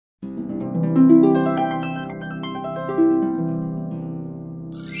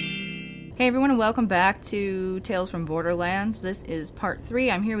Hey everyone, and welcome back to Tales from Borderlands. This is part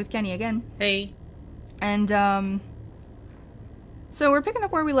 3. I'm here with Kenny again. Hey. And, so we're picking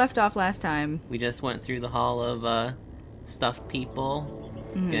up where we left off last time. We just went through the hall of, stuffed people,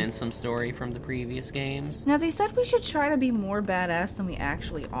 getting some story from the previous games. Now, they said we should try to be more badass than we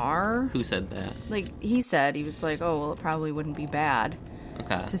actually are. Who said that? Like, he was like, oh, well, it probably wouldn't be bad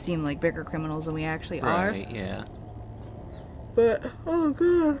to seem like bigger criminals than we actually are. Right, yeah. But, oh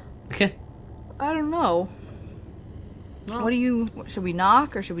god. I don't know. Well, should we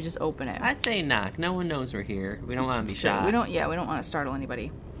knock or should we just open it? I'd say knock. No one knows we're here. We don't want to be shot. We don't want to startle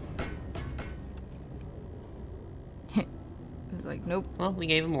anybody. It's like, nope. Well, we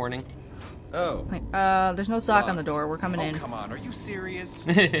gave him warning. Oh. Like, there's no sock on the door. We're coming in. Oh, come on. Are you serious?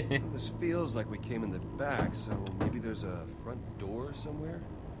 Well, this feels like we came in the back, so maybe there's a front door somewhere?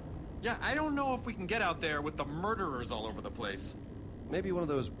 Yeah, I don't know if we can get out there with the murderers all over the place. Maybe one of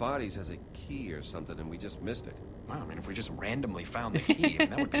those bodies has a key or something and we just missed it. Wow, I mean, if we just randomly found the key,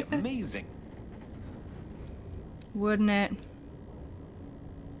 that would be amazing. Wouldn't it?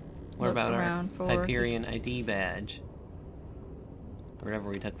 What about our Hyperion ID badge? Or whatever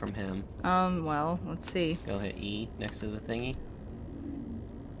we took from him. Well, let's see. Go hit E next to the thingy. You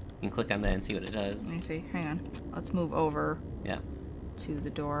can click on that and see what it does. Let me see. Hang on. Let's move over. Yeah. To the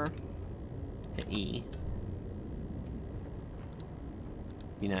door. Hit E.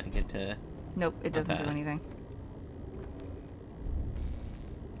 You not get to... Nope, it doesn't do anything.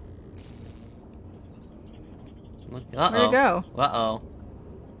 Uh-oh. Where'd it go? Uh-oh.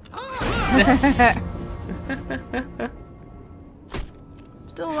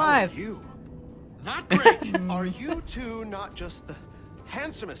 Still alive. How are you? Not great. Are you two not just the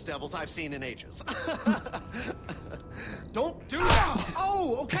handsomest devils I've seen in ages? Don't do that.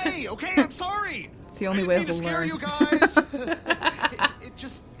 Oh, okay, I'm sorry. It's the only way I didn't mean to scare you guys.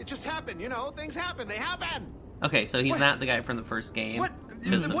 it just happened, you know. Things happen. They happen. Okay, so he's not the guy from the first game. What?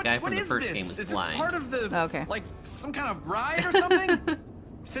 Because the guy from the first this? game was Is blind. this part of the, like, some kind of ride or something?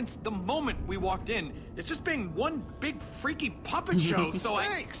 Since the moment we walked in, it's just been one big freaky puppet show, so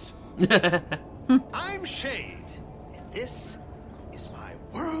Thanks. I'm Shade, and this is my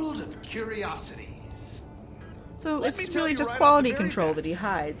world of curiosities. So it's really just quality control that he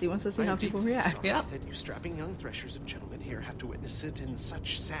hides. He wants to see how people react. Yeah. That you strapping young threshers of gentlemen here have to witness it in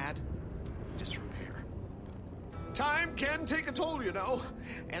such sad disrepair. Time can take a toll, you know,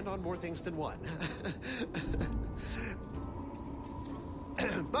 and on more things than one.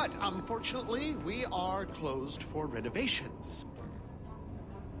 But unfortunately, we are closed for renovations.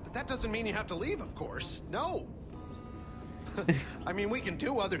 But that doesn't mean you have to leave, of course. No. I mean, we can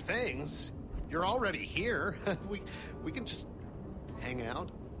do other things. You're already here. We can just hang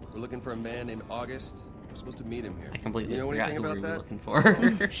out. We're looking for a man named August. We're supposed to meet him here. I completely know forgot anything who about we were that? looking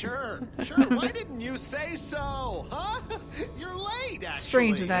for. Sure. Why didn't you say so? Huh? You're late, actually.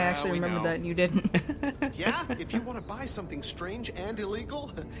 Strange that I actually remembered that and you didn't. Yeah? If you want to buy something strange and illegal,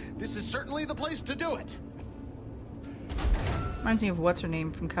 this is certainly the place to do it. Reminds me of what's her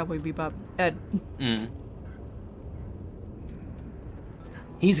name from Cowboy Bebop. Ed.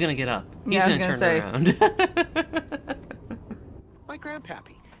 He's gonna get up. He's gonna turn around. My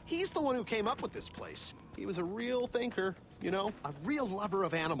grandpappy. He's the one who came up with this place. He was a real thinker, you know, a real lover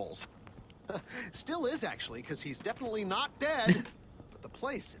of animals. Still is, actually, because he's definitely not dead. But the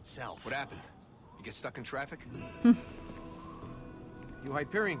place itself. What happened? You get stuck in traffic? You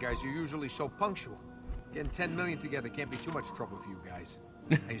Hyperion guys are usually so punctual. Getting 10 million together can't be too much trouble for you guys.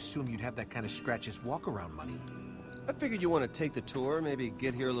 I assume you'd have that kind of scratches walk-around money. I figured you want to take the tour, maybe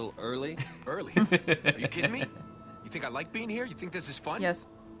get here a little early. Early? Are you kidding me? You think I like being here? You think this is fun? Yes.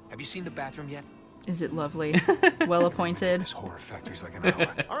 Have you seen the bathroom yet? Is it lovely? Well appointed. This horror factory's like an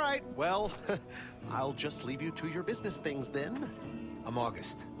hour. All right, well, I'll just leave you to your business things then. I'm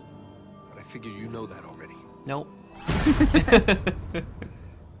August. But I figure you know that already. Nope.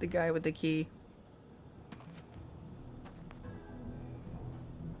 The guy with the key.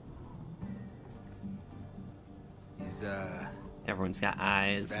 Is, Everyone's got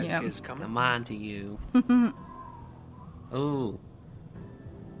eyes. Vasquez coming? I'm on to you. Ooh.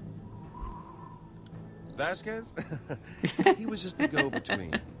 Vasquez? He was just the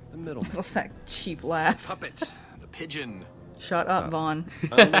go-between. The middleman. What's that cheap laugh? Puppet. The pigeon. Shut up, Vaughn.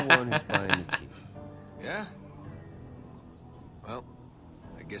 I'm the one who's buying the key. Yeah? Well,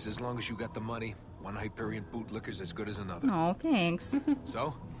 I guess as long as you got the money, one Hyperion bootlicker's as good as another. Oh, thanks.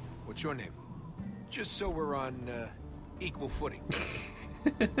 So, what's your name? Just so we're on, equal footing.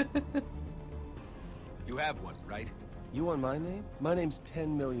 You have one, right? You want my name? My name's $10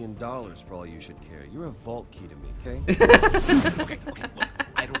 million for all you should care. You're a vault key to me, okay? Okay, look.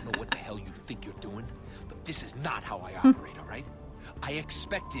 I don't know what the hell you think you're doing, but this is not how I operate, all right? I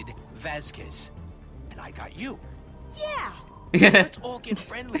expected Vasquez, and I got you. Yeah. Let's all get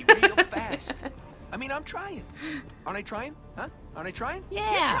friendly real fast. I mean, I'm trying. Aren't I trying? Huh? Aren't I trying?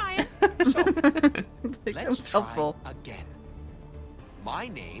 Yeah. You're trying. So, Like, let's that's try helpful. again. My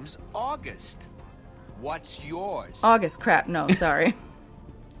name's August. What's yours? August, crap, no, sorry.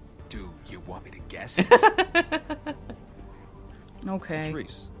 Do you want me to guess? Okay. It's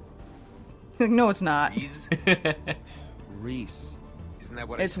Reese. No, it's not. Reese? Reese. Isn't that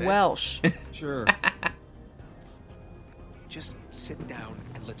what I It's said? Welsh. Sure. Just sit down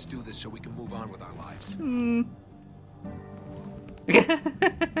and let's do this so we can move on with our lives.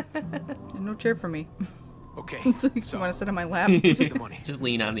 No chair for me. Okay. It's like, So, you want to sit on my lap? see the money. Just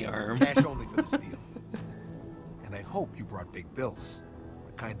lean on the arm. Cash only for this deal. And I hope you brought big bills.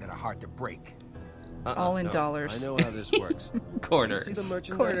 The kind that are hard to break. It's all in No, dollars. I know how this works. Quarters. You see the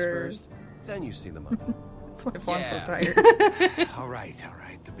merchandise Quarters. first, then you see the money. That's why Fawn's so Yeah. tired. All right.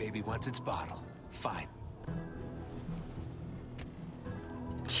 The baby wants its bottle. Fine.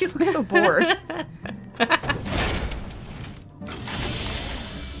 She looks so bored.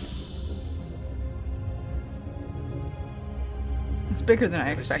 It's bigger than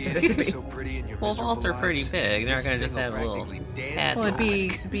I expected it to be. So pretty in your Well, vaults are miserable pretty lives. big. They're not This going to just thing have will a little practically dance pad. Well,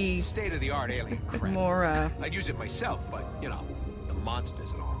 it'd be state-of-the-art alien crap. more, I'd use it myself, but, you know, the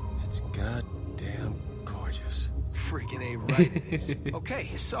monsters and all. It's goddamn gorgeous. Freaking A right it is. Okay,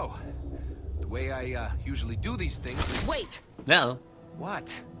 so, the way I usually do these things is... Wait. No.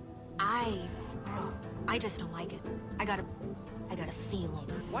 What? I just don't like it. I got a feeling.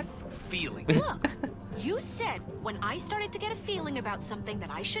 What feeling? Look, you said when I started to get a feeling about something that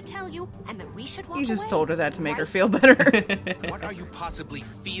I should tell you and that we should walk away. You just told her that to make her right? feel better. What are you possibly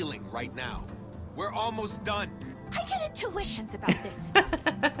feeling right now? We're almost done. I get intuitions about this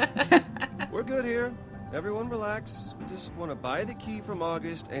stuff. We're good here. Everyone relax. We just want to buy the key from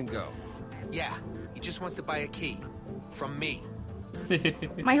August and go. Yeah, he just wants to buy a key. From me.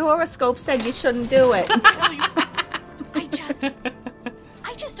 My horoscope said you shouldn't do it.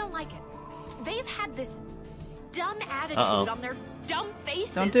 I just don't like it. They've had this dumb attitude Uh-oh. on their dumb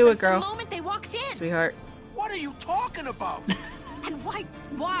faces Don't do it, since girl. the moment they walked in. Sweetheart. What are you talking about? And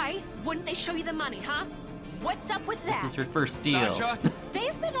why wouldn't they show you the money, huh? What's up with that? This is your first deal. Sasha?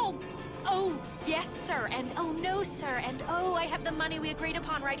 They've been all, oh, yes, sir, and oh, no, sir, and oh, I have the money we agreed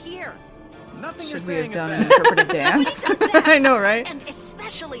upon right here. Nothing Should you're we have saying is done bad. an interpretive dance? Nobody does that. I know, right? And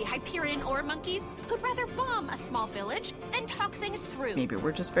especially Hyperion ore monkeys who'd rather bomb a small village than talk things through. Maybe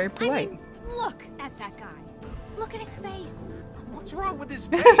we're just very I polite. mean, look at that guy. Look at his face. What's wrong with his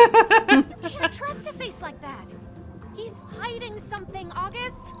face? You can't trust a face like that. He's hiding something,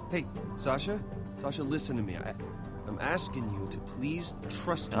 August. Hey, Sasha? Sasha, listen to me. I'm asking you to please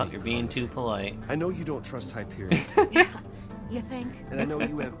trust Oh, me. you're being too polite. I know you don't trust Hyperion, You think? and I know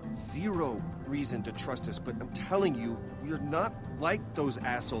you have zero reason to trust us, but I'm telling you, we are not like those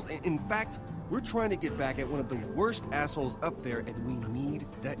assholes. In fact, we're trying to get back at one of the worst assholes up there, and we need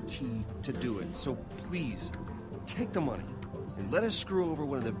that key to do it. So please, take the money, and let us screw over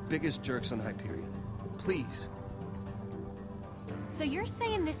one of the biggest jerks on Hyperion. Please. So you're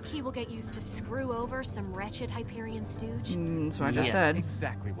saying this key will get used to screw over some wretched Hyperion stooge? That's what I just Yes. said.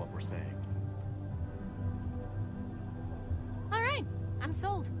 Exactly what we're saying. All right, I'm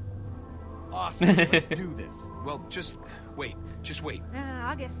sold. Awesome. Let's do this. Well, just wait.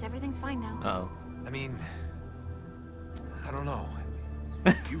 August, everything's fine now. Oh. I mean, I don't know.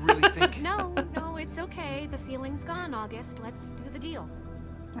 You really think... No, it's okay. The feeling's gone, August. Let's do the deal.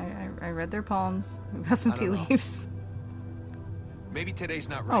 I read their palms. We've got some I tea don't know. leaves. Maybe today's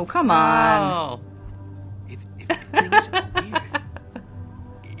not right. Oh, come on. Oh. If things are weird,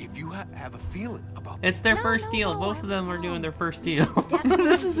 if you have a feeling about It's their No, first no, deal. no, Both I of them was are doing wrong. their first deal.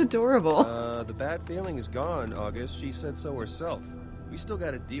 This is adorable. The bad feeling is gone, August. She said so herself. We still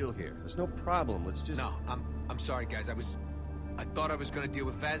got a deal here. There's no problem. Let's just... No, I'm sorry, guys. I thought I was gonna deal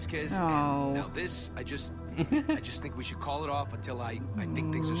with Vasquez, Oh. and now this, I just think we should call it off until I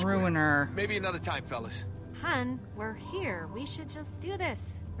think things are square. Ruiner. Maybe another time, fellas. Hun, we're here. We should just do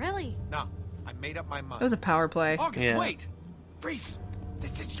this. Really? No, I made up my mind. That was a power play. August, Yeah. wait! Reese,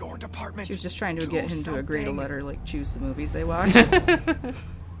 this is your department. She was just trying to Do get him to agree to something. let her, like, choose the movies they watch.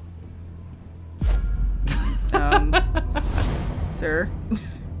 Sir?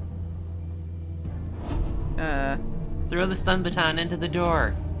 Throw the stun baton into the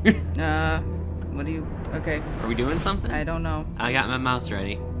door. What do you... Okay, Are we doing something? I don't know. I got my mouse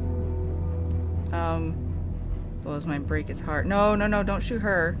ready. Blows my break is hard. No, don't shoot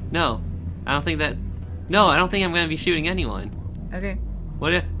her. No, I don't think that. No, I don't think I'm going to be shooting anyone. Okay.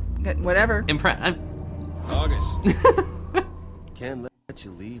 What? Whatever. August. Can't let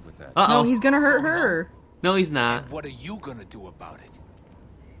you leave with that. No, he's gonna hurt her. No, he's not. What are you gonna do about it?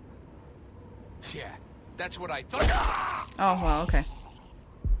 Yeah, that's what I thought. Oh, well, okay.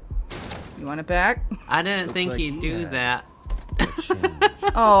 You want it back? I didn't think he'd do that.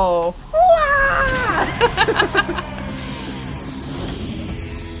 Oh.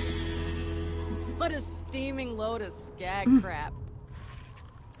 What a steaming load of skag crap.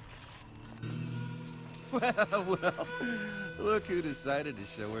 Well, look who decided to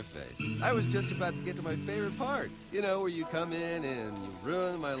show her face. I was just about to get to my favorite part. You know, where you come in and you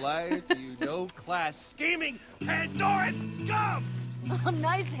ruin my life, you no-class scheming Pandoran scum! Oh,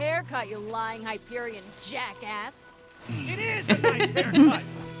 nice haircut, you lying Hyperion jackass. It is a nice haircut!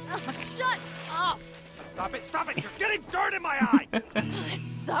 Oh, shut up! Stop it! You're getting dirt in my eye! It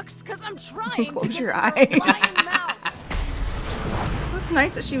sucks, because I'm trying Close to your get eyes. lying mouth. So it's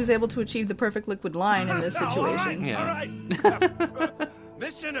nice that she was able to achieve the perfect liquid line in this situation. Yeah. All right.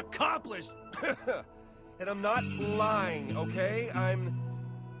 Mission accomplished. And I'm not lying, okay? I'm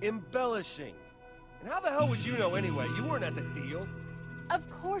embellishing. And how the hell would you know anyway? You weren't at the deal. Of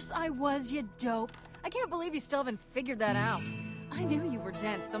course I was, you dope. I can't believe you still haven't figured that out. I knew you were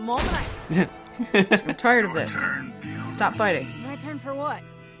dense the moment I'm tired of this. Stop fighting. My turn for what?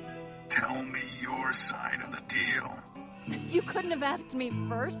 Tell me your side of the deal. You couldn't have asked me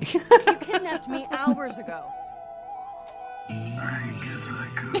first. You kidnapped me hours ago. I guess I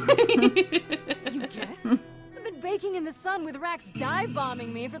could. You guess? I've been baking in the sun with Rax dive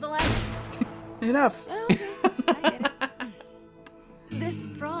bombing me for the last... Enough. Okay, I get it. This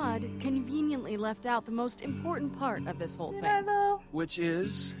fraud conveniently left out the most important part of this whole thing. Which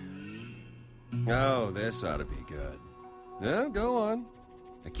is... Oh, this ought to be good. No, go on.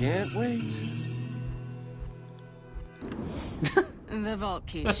 I can't wait. The vault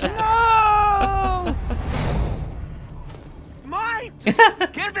key shattered. No! It's mine!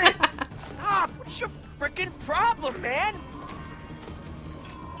 Give it! Stop! What's your freaking problem, man?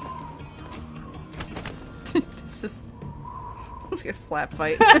 It's just... It's like a slap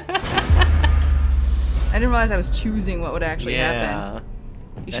fight. I didn't realize I was choosing what would actually happen.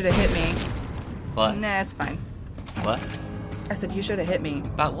 You should have hit me. What? Nah, it's fine. What? I said you should have hit me.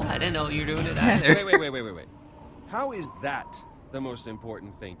 About what? I didn't know you were doing it either. Wait. How is that the most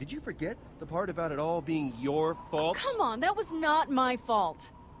important thing? Did you forget the part about it all being your fault? Come on, that was not my fault.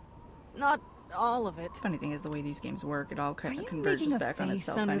 Not all of it. Funny thing is the way these games work, it all kind of Are you converges making a back on face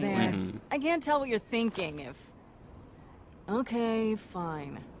itself under anyway. there? Mm-hmm. I can't tell what you're thinking if... Okay,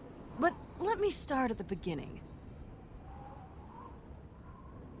 fine. But let me start at the beginning.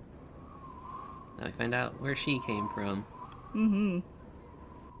 Now we find out where she came from.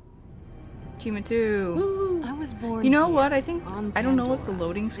 Achievement 2. I was born You know here, what? I think on I don't know if the Pandora,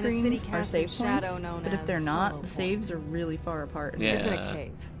 loading in a city screens are cast save of shadow points, known but if as they're Hollow not, the Point. saves are really far apart. Yeah. It's in a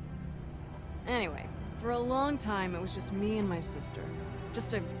cave. Anyway, for a long time it was just me and my sister.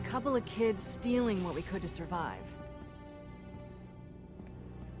 Just a couple of kids stealing what we could to survive.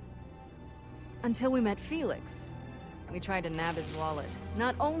 Until we met Felix. We tried to nab his wallet.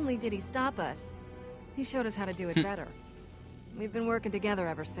 Not only did he stop us, he showed us how to do it better. We've been working together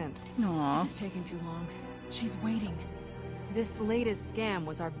ever since. Aw. This is taking too long. She's waiting. This latest scam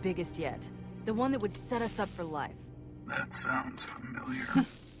was our biggest yet. The one that would set us up for life. That sounds familiar.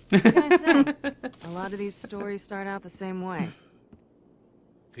 What can I say? A lot of these stories start out the same way.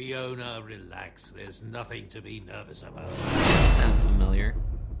 Fiona, relax. There's nothing to be nervous about. Sounds familiar.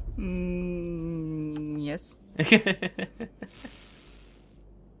 Yes.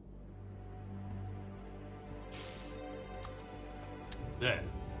 There.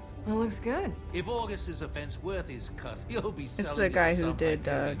 Well, looks good. If August's offense worth his cut, he'll be selling It's the guy it to who some did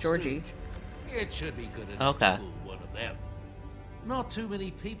Hyperion Georgie. stooge. It should be good enough Okay. to fool one of them. Not too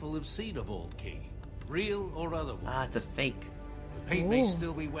many people have seen a vault key, real or otherwise. Ah, it's a fake. The paint may Ooh.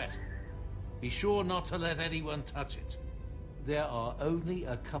 still be wet. Be sure not to let anyone touch it. There are only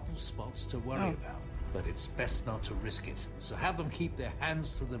a couple spots to worry about, but it's best not to risk it. So have them keep their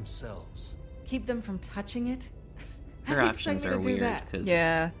hands to themselves. Keep them from touching it? How Their do you expect options me are to do weird that? because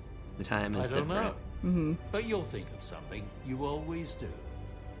Yeah. the time I is don't different. know. But you'll think of something. You always do.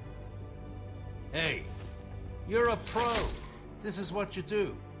 Hey, you're a pro. This is what you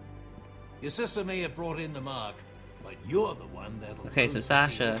do. Your sister may have brought in the mark, but you're the one that'll Okay, so close the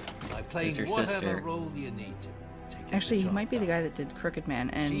Sasha deal by playing is her whatever sister. role you need to. get Actually, the he job might be the done. guy that did Crooked Man,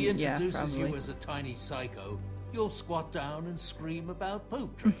 and She yeah, introduces probably. you as a tiny psycho. You'll squat down and scream about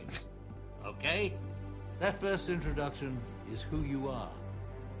poop trains. Okay? That first introduction is who you are.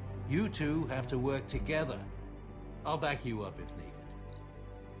 You two have to work together. I'll back you up if needed.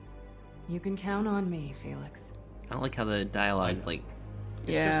 You can count on me, Felix. I don't like how the dialogue, like,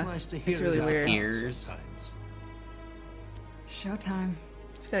 It's Yeah, just nice to hear it's really it weird. disappears. sometimes. Showtime.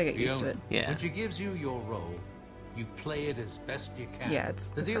 Just gotta get used to it. Yeah. When she gives you your role, you play it as best you can. Yeah,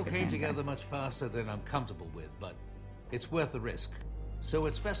 it's the the deal frickin' came hand together guy. much faster than I'm comfortable with, but it's worth the risk. So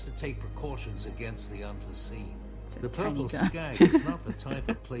it's best to take precautions against the unforeseen. It's a The tiny Purple gun. Skag is not the type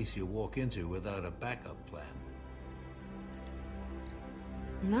of place you walk into without a backup plan.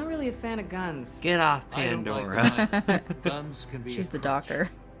 I'm not really a fan of guns. Get off I don't like Pandora. them either. Guns can be She's a the crutch, doctor.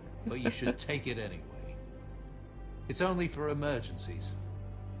 but you should take it anyway. It's only for emergencies.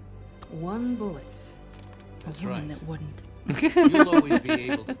 One bullet. That's A woman right. that wouldn't. You'll always be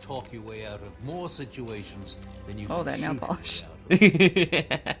able to talk your way out of more situations than you Oh, can that nail shoot your polish. way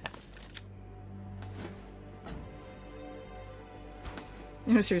out of.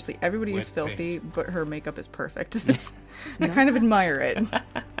 You know, seriously, everybody is Wet filthy, but her makeup is perfect. I kind of admire it.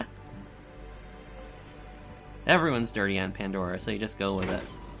 Everyone's dirty on Pandora, so you just go with it.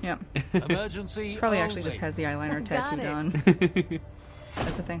 Yep. Emergency. Probably actually only. just has the eyeliner Got tattooed it. on.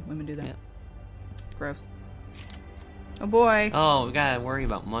 That's the thing. Women do that. Yeah. Gross. Oh boy. Oh, we gotta worry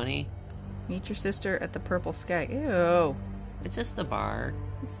about money. Meet your sister at the Purple Skag. Ew. It's just a bar.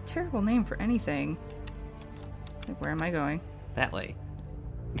 It's a terrible name for anything. Like, where am I going? That way.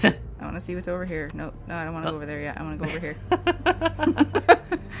 I want to see what's over here. No, I don't want to Oh. go over there yet. I want to go over here.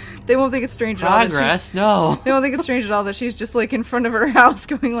 They won't think it's strange at all. Progress? No. They won't think it's strange at all that she's just like in front of her house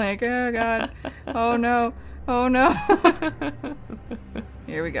going like, oh god, oh no, oh no.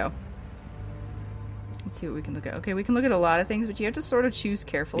 Here we go. Let's see what we can look at. Okay, we can look at a lot of things, but you have to sort of choose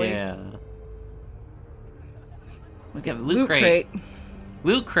carefully. Yeah. Look Yeah, at loot loot crate. crate.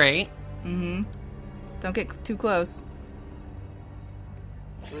 Loot crate. Mm-hmm. Don't get too close.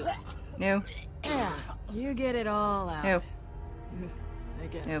 No. Yeah, you get it all out. Ew. I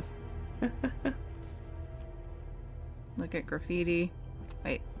guess. Look at graffiti.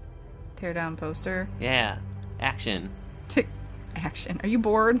 Wait. Tear down poster. Yeah. Action. Action. Are you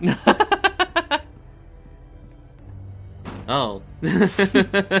bored? Oh. She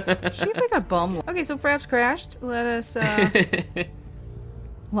have like a bum. Okay, so Fraps crashed. Let us,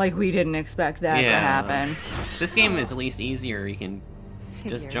 like we didn't expect that to happen. This game is at least easier. You can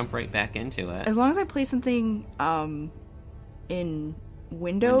Figures. just jump right back into it. As long as I play something, in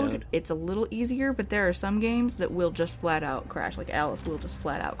windowed, it's a little easier, but there are some games that will just flat out crash. Like Alice will just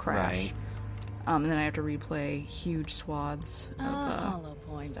flat out crash. Right. And then I have to replay huge swaths of, Hollow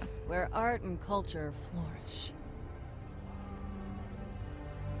Point, stuff. where art and culture flourish.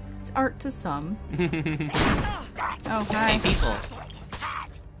 It's art to some. Oh, Hey, hi. people.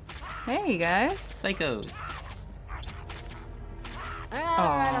 Hey, guys. Psychos.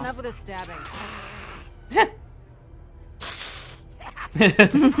 Alright, enough with this stabbing.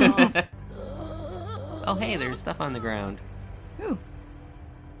 Oh, hey, there's stuff on the ground. Ooh.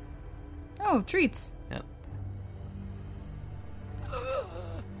 Oh, treats. Yep.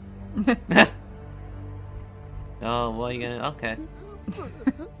 Oh, what are you gonna... Okay.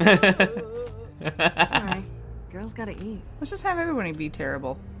 Sorry. Girls gotta eat. Let's just have everybody be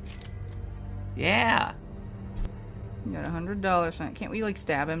terrible. Yeah. You got $100 on it. Can't we, like,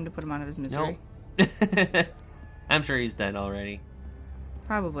 stab him to put him out of his misery? Nope. I'm sure he's dead already.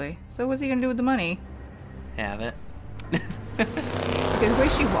 Probably. So what's he gonna do with the money? Have it. Okay, the way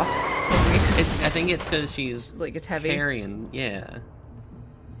she walks is so weird. I think it's because she's Like, it's heavy. carrying. Yeah.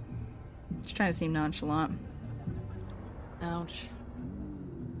 She's trying to seem nonchalant. Ouch.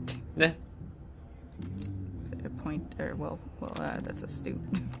 Eh. A point, or, well, that's astute.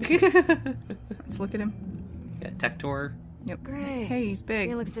 Let's look at him. Yeah, Tector. Yep. Great. Hey, he's big.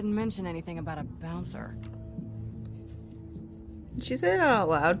 Felix didn't mention anything about a bouncer. Did she say that out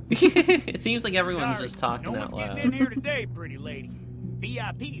loud? It seems like everyone's Sorry, just talking no out one's loud. getting in here today, pretty lady.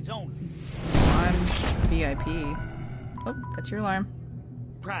 VIPs only. I'm VIP. Oh, that's your alarm.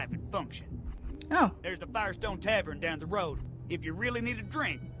 Private function. Oh. There's the Firestone Tavern down the road. If you really need a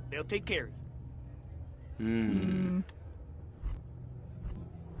drink, they'll take care of you.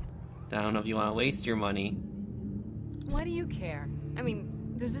 I don't know if you want to waste your money. Why do you care? I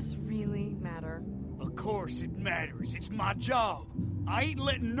mean, does this really matter? Of course it matters. It's my job. I ain't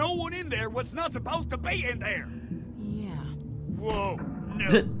letting no one in there what's not supposed to be in there. Yeah. Whoa.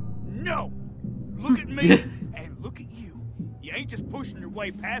 No. No. Look at me and look at you. You ain't just pushing your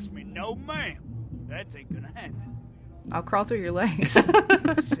way past me. No, ma'am. That ain't gonna happen. I'll crawl through your legs.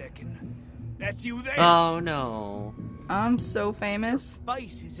 Second. That's you there. Oh, no. I'm so famous.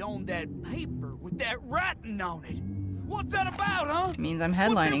 Face is on that paper with that writing on it. What's that about, huh? It means I'm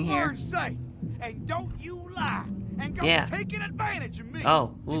headlining What's your here. words say? And don't you lie. and go Yeah. taking advantage of me.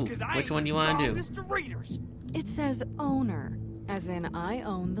 Oh, just ooh, 'cause I which ain't one do you the want to do? strongest of readers. It says owner, as in I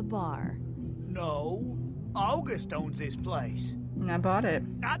own the bar. No, August owns this place. I bought it.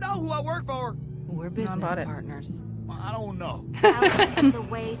 I know who I work for. We're business partners. I don't know. Out of the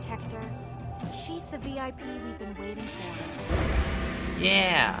way, Tector. She's the VIP we've been waiting for.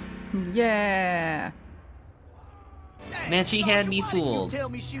 Yeah. Yeah. Man, she had me fooled.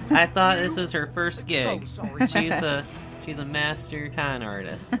 I thought this was her first gig. sorry, She's a master con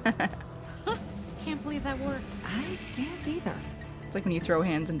artist. Can't believe that worked. I can't either. It's like when you throw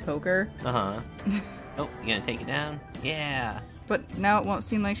hands in poker. Uh-huh. Oh, you gonna take it down? Yeah. But now it won't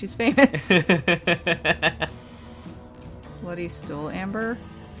seem like she's famous. Bloody stool amber.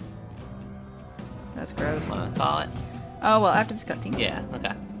 That's gross. Wanna call it? Oh, well, after this cutscene. Yeah,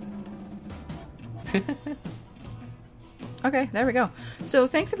 okay. Okay, there we go. So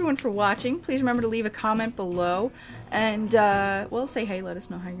thanks everyone for watching. Please remember to leave a comment below. And, well, say hey, let us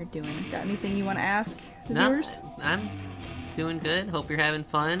know how you're doing. Got anything you want to ask the viewers? I'm doing good. Hope you're having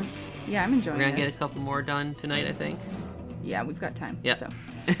fun. Yeah, I'm enjoying We're gonna this. get a couple more done tonight, I think. Yeah, we've got time. Yep.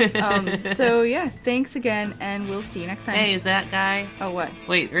 So yeah, thanks again, and we'll see you next time. Hey, is that guy? Oh, what?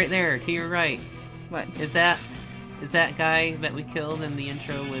 Wait, right there, to your right. What? Is that guy that we killed in the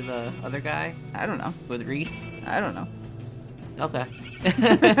intro with the other guy? I don't know. With Reese? I don't know. Okay.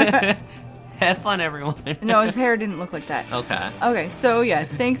 Have fun, everyone. No, his hair didn't look like that. Okay. Okay, so yeah,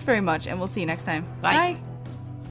 thanks very much, and we'll see you next time. Bye. Bye.